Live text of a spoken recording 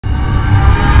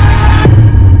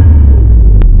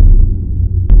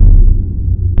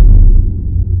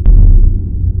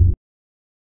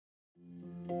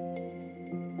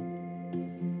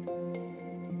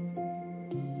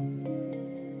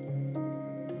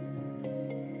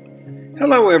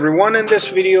Hello everyone, in this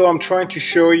video I'm trying to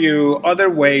show you other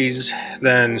ways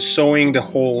than sewing the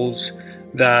holes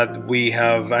that we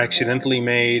have accidentally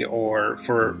made or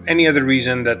for any other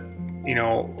reason that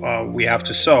we have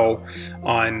to sew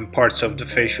on parts of the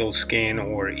facial skin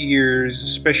or ears,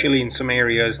 especially in some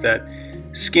areas that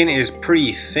skin is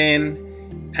pretty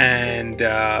thin and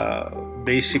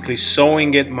basically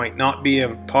sewing it might not be a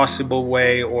possible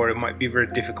way, or it might be a very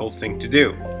difficult thing to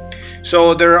do.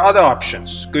 So there are other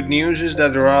options. Good news is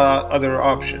that there are other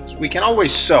options. We can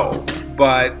always sew,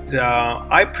 but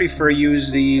I prefer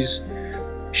use these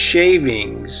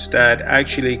shavings that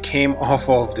actually came off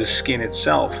of the skin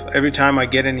itself. Every time I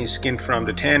get any skin from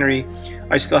the tannery,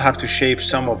 I still have to shave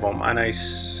some of them, and I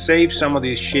save some of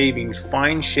these shavings,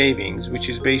 fine shavings, which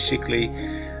is basically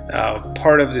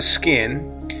part of the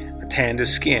skin, tan the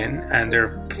skin, and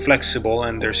they're flexible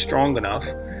and they're strong enough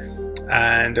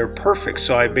and they're perfect.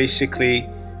 So I basically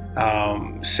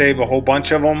save a whole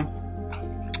bunch of them.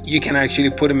 You can actually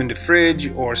put them in the fridge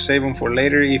or save them for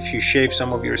later if you shave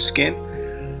some of your skin.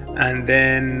 And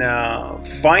then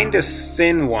find the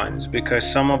thin ones, because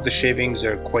some of the shavings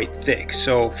are quite thick.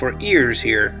 So for ears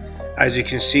here, as you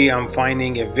can see, I'm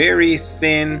finding a very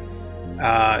thin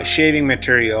shaving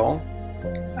material,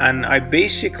 and I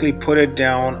basically put it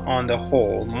down on the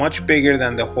hole, much bigger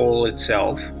than the hole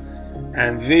itself,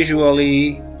 and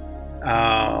visually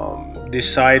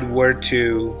decide where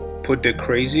to put the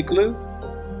crazy glue.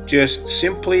 Just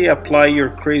simply apply your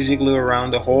crazy glue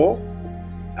around the hole,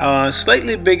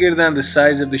 slightly bigger than the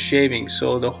size of the shaving,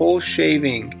 so the whole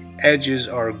shaving edges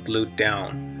are glued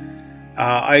down.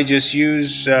 I just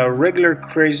use regular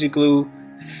crazy glue,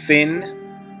 thin,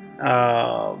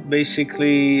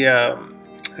 basically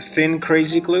thin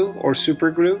crazy glue or super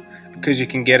glue, because you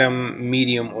can get them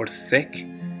medium or thick.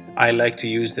 I like to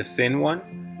use the thin one,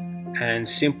 and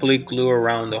simply glue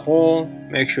around the hole.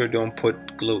 Make sure don't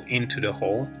put glue into the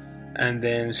hole, and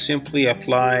then simply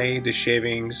apply the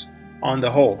shavings on the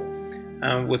hole.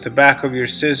 With the back of your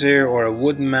scissor or a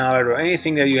wooden mallet or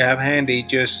anything that you have handy,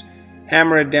 just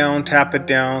hammer it down, tap it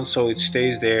down so it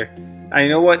stays there. And you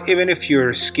know what, even if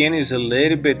your skin is a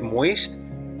little bit moist,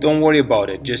 don't worry about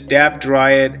it. Just dab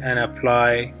dry it and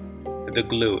apply the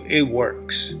glue. It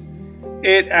works.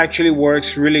 It actually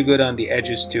works really good on the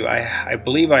edges too. I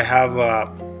believe I have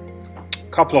a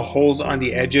couple of holes on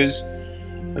the edges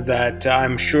that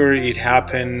I'm sure it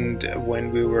happened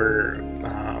when we were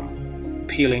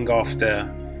peeling off the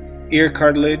ear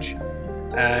cartilage,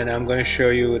 and I'm going to show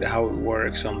you how it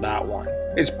works on that one.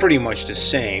 It's pretty much the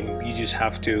same. You just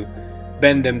have to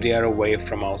bend them the other way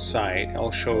from outside.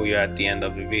 I'll show you at the end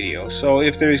of the video. So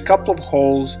if there's a couple of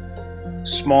holes,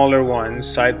 smaller ones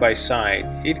side by side,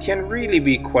 it can really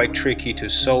be quite tricky to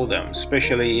sew them,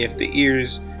 especially if the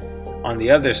ears on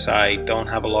the other side don't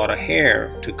have a lot of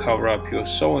hair to cover up your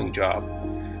sewing job.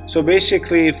 So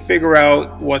basically figure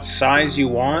out what size you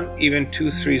want. Even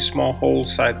 2-3 small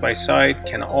holes side by side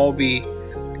can all be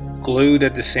glued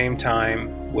at the same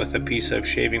time with a piece of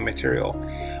shaving material.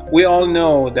 We all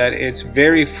know that it's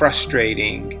very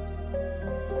frustrating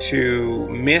to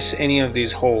miss any of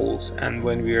these holes, and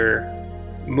when we're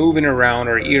moving around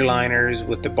our ear liners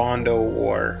with the Bondo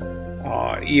or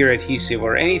ear adhesive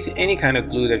or any kind of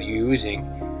glue that you're using,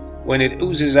 when it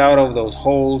oozes out of those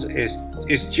holes,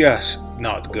 it's just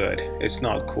not good. It's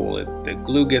not cool. The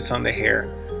glue gets on the hair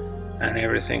and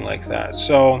everything like that.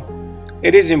 So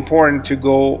it is important to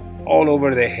go all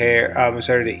over the hair,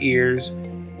 the ears,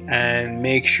 and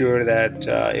make sure that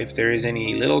if there is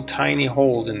any little tiny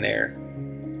holes in there,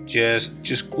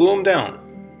 just glue them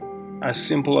down. As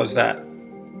simple as that.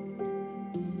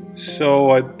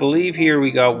 So I believe here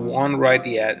we got one right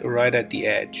at the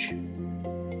edge.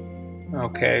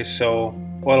 Okay, so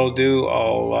what I'll do,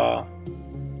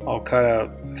 I'll cut a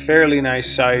fairly nice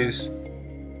size,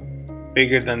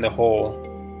 bigger than the hole,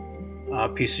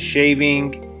 piece of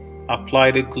shaving,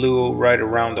 apply the glue right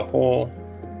around the hole,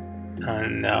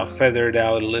 and feather it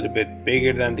out a little bit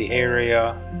bigger than the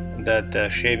area that the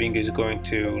shaving is going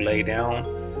to lay down,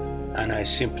 and I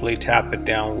simply tap it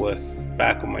down with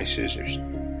back of my scissors.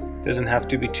 Doesn't have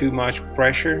to be too much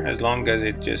pressure, as long as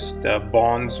it just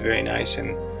bonds very nice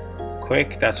and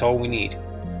quick. That's all we need.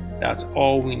 That's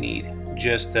all we need.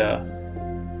 Just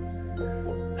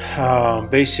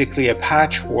basically a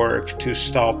patchwork to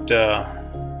stop the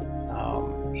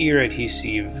ear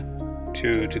adhesive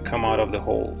to come out of the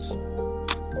holes.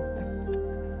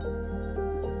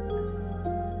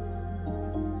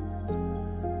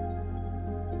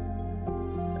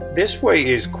 This way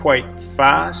is quite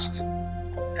fast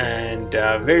and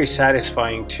very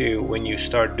satisfying too when you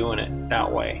start doing it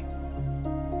that way.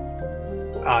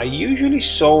 I usually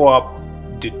sew up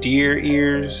deer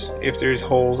ears if there's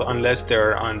holes, unless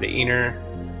they're on the inner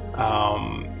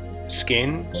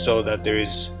skin, so that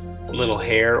there's little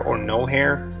hair or no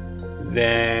hair,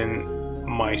 then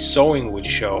my sewing would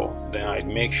show. Then I'd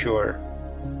make sure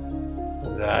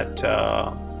that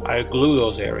I glue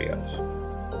those areas.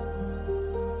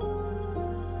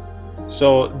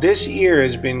 So this ear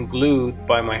has been glued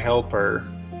by my helper,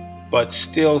 but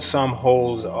still some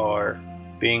holes are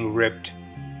being ripped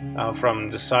from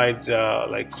the sides,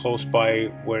 like close by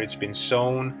where it's been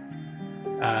sewn,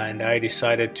 and I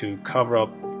decided to cover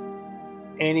up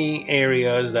any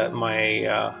areas that might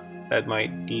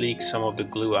leak some of the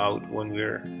glue out when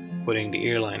we're putting the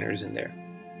ear liners in there.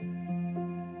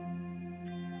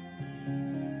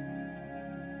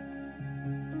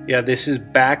 Yeah, this is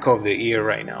back of the ear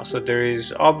right now, so there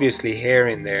is obviously hair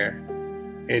in there.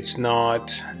 It's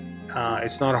not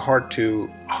hard to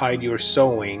hide your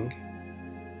sewing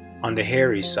on the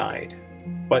hairy side,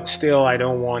 but still I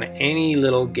don't want any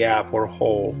little gap or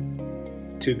hole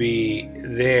to be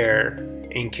there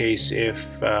in case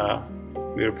if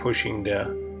we're pushing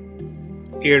the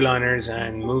ear liners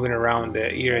and moving around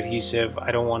the ear adhesive.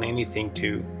 I don't want anything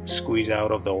to squeeze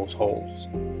out of those holes,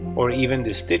 or even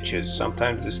the stitches.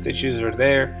 Sometimes the stitches are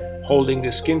there holding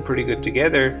the skin pretty good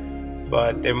together,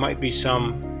 but there might be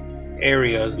some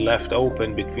areas left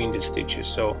open between the stitches,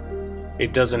 so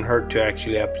it doesn't hurt to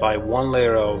actually apply one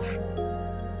layer of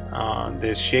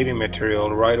this shaving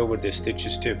material right over the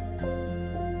stitches too.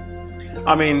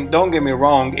 I mean, don't get me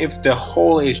wrong, if the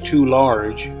hole is too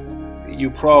large, you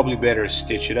probably better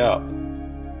stitch it up.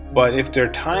 But if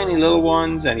they're tiny little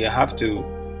ones and you have to,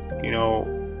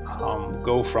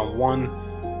 go from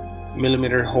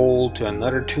 1mm hole to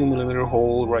another 2mm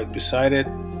hole right beside it,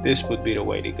 this would be the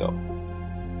way to go.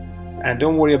 And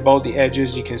don't worry about the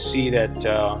edges. You can see that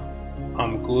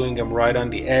I'm gluing them right on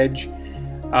the edge.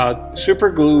 Super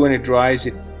glue, when it dries,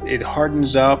 it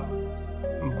hardens up,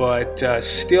 but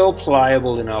still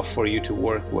pliable enough for you to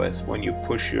work with when you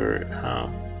push your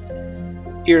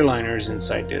ear liners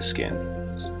inside the skin.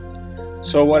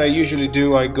 So what I usually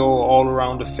do, I go all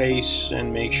around the face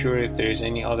and make sure if there's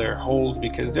any other holes,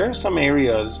 because there are some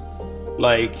areas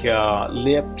like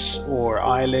lips or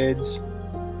eyelids.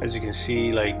 As you can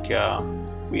see, like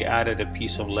we added a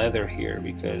piece of leather here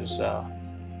because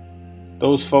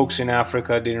those folks in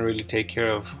Africa didn't really take care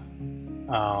of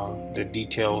the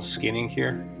detailed skinning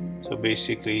here. So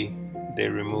basically they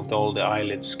removed all the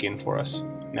eyelid skin for us.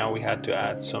 Now we had to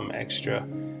add some extra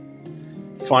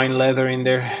fine leather in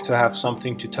there to have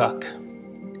something to tuck.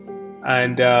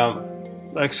 And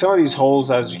like some of these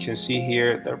holes, as you can see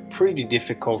here, they're pretty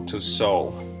difficult to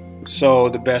sew. So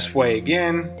the best way,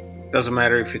 again, doesn't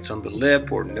matter if it's on the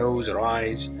lip or nose or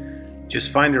eyes,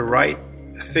 just find the right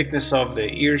thickness of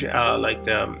the ears, like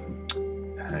the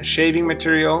shaving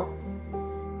material,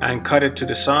 and cut it to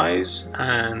the size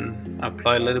and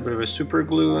apply a little bit of a super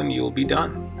glue and you'll be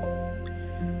done.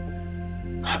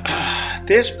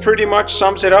 This pretty much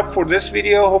sums it up for this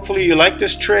video. Hopefully you like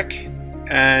this trick,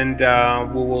 and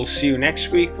we will see you next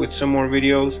week with some more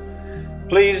videos.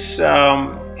 Please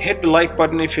hit the like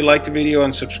button if you like the video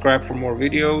and subscribe for more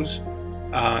videos.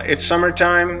 It's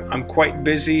summertime. I'm quite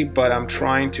busy, but I'm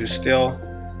trying to still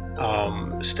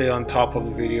stay on top of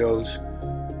the videos.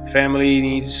 Family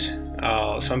needs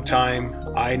some time.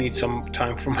 I need some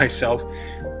time for myself.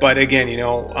 But again,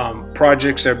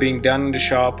 projects are being done in the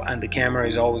shop and the camera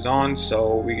is always on,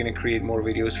 so we're going to create more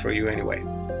videos for you anyway.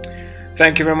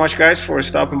 Thank you very much, guys, for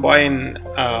stopping by and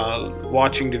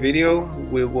watching the video.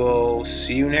 We will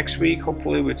see you next week,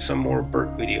 hopefully with some more bird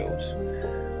videos.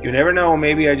 You never know,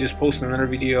 maybe I just post another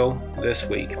video this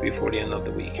week before the end of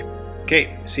the week.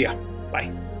 Okay, see ya.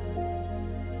 Bye.